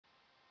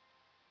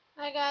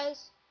Hi guys,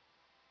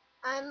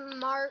 I'm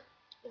Mark.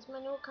 It's my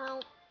new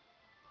account,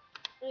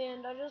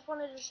 and I just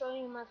wanted to show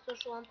you my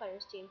Social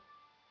Empires team.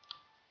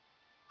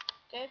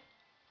 Okay.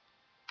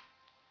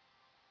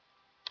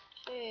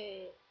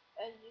 Okay.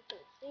 As you can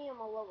see, I'm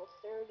a level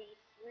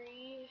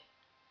 33,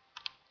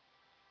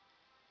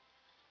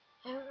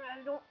 and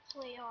I don't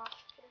play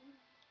often.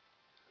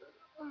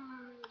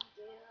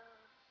 Yeah.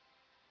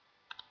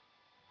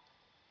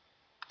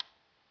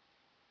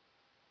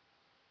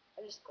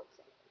 I just clicked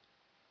something.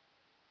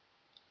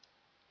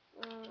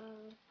 I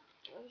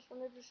just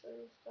wanted to show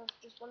you stuff.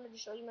 Just wanted to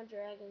show you my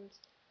dragons.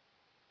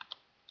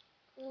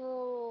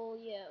 Oh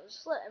yeah,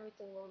 just let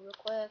everything load real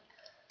quick.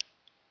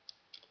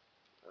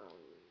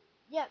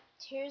 Yeah,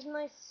 here's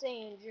my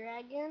Saiyan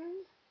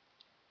dragon.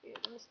 Here,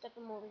 let me step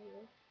him over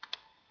here.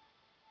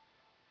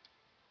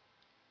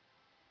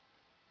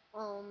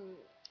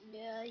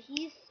 Yeah,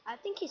 I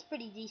think he's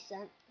pretty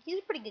decent. He's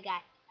a pretty good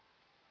guy.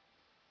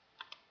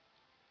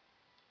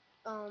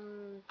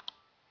 Um,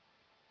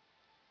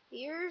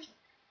 here's,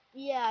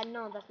 yeah,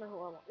 no, that's not who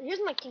I want. Here's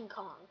my King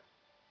Kong.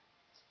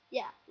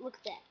 Yeah, look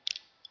at that.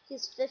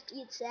 He's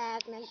 50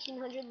 attack,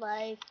 1900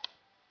 life.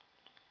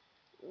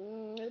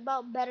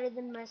 About better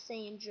than my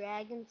Saiyan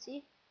Dragon,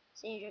 see?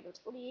 Saiyan Dragon's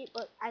 48,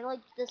 but I like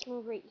this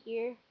move right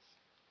here.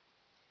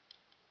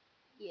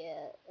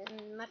 Yeah,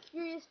 and my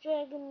Furious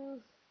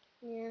Dragon,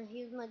 yeah,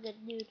 he's my good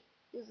dude.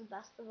 He's the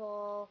best of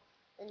all.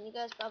 And you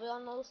guys probably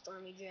all know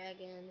Stormy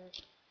Dragon.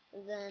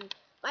 And then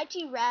my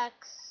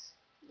T-Rex,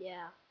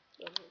 yeah,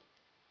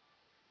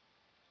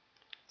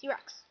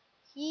 T-Rex.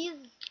 He's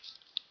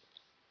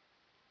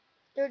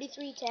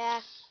 33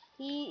 attack.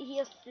 He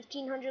has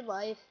 1500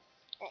 life.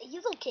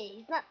 He's okay.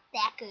 He's not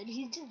that good.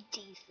 He's just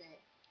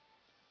decent.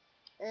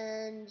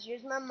 And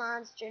here's my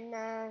monster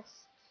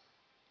nest.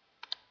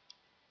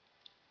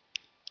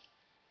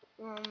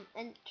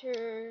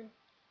 Enter.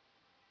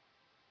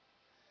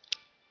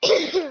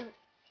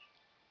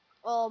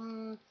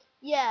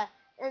 Yeah,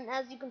 and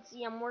as you can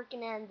see, I'm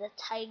working on the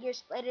tiger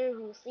spider,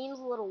 who seems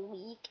a little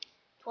weak.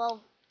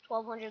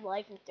 1200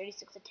 life and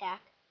 36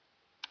 attack.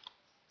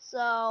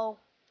 So,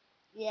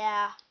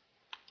 yeah.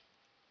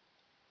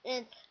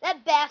 And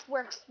that bath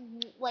works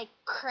like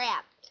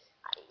crap.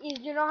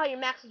 You know how your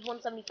max is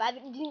 175?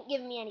 It didn't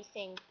give me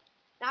anything.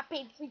 And I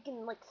paid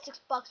freaking like $6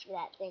 for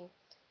that thing.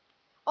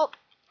 Oh,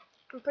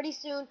 and pretty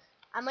soon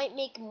I might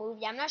make a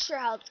movie. I'm not sure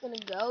how it's gonna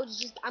go.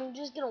 I'm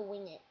just gonna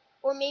wing it,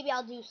 or maybe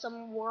I'll do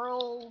some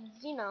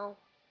worlds. You know,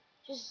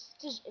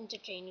 just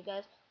entertain you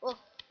guys. Well,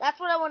 that's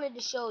what I wanted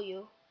to show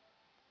you.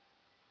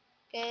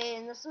 Okay,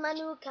 and this is my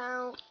new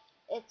account.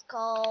 It's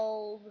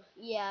called,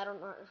 yeah, I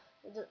don't know.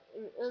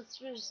 It's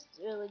just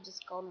really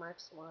just called Mark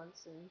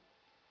Swanson.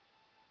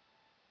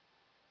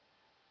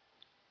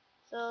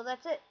 So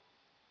that's it.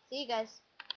 See you guys.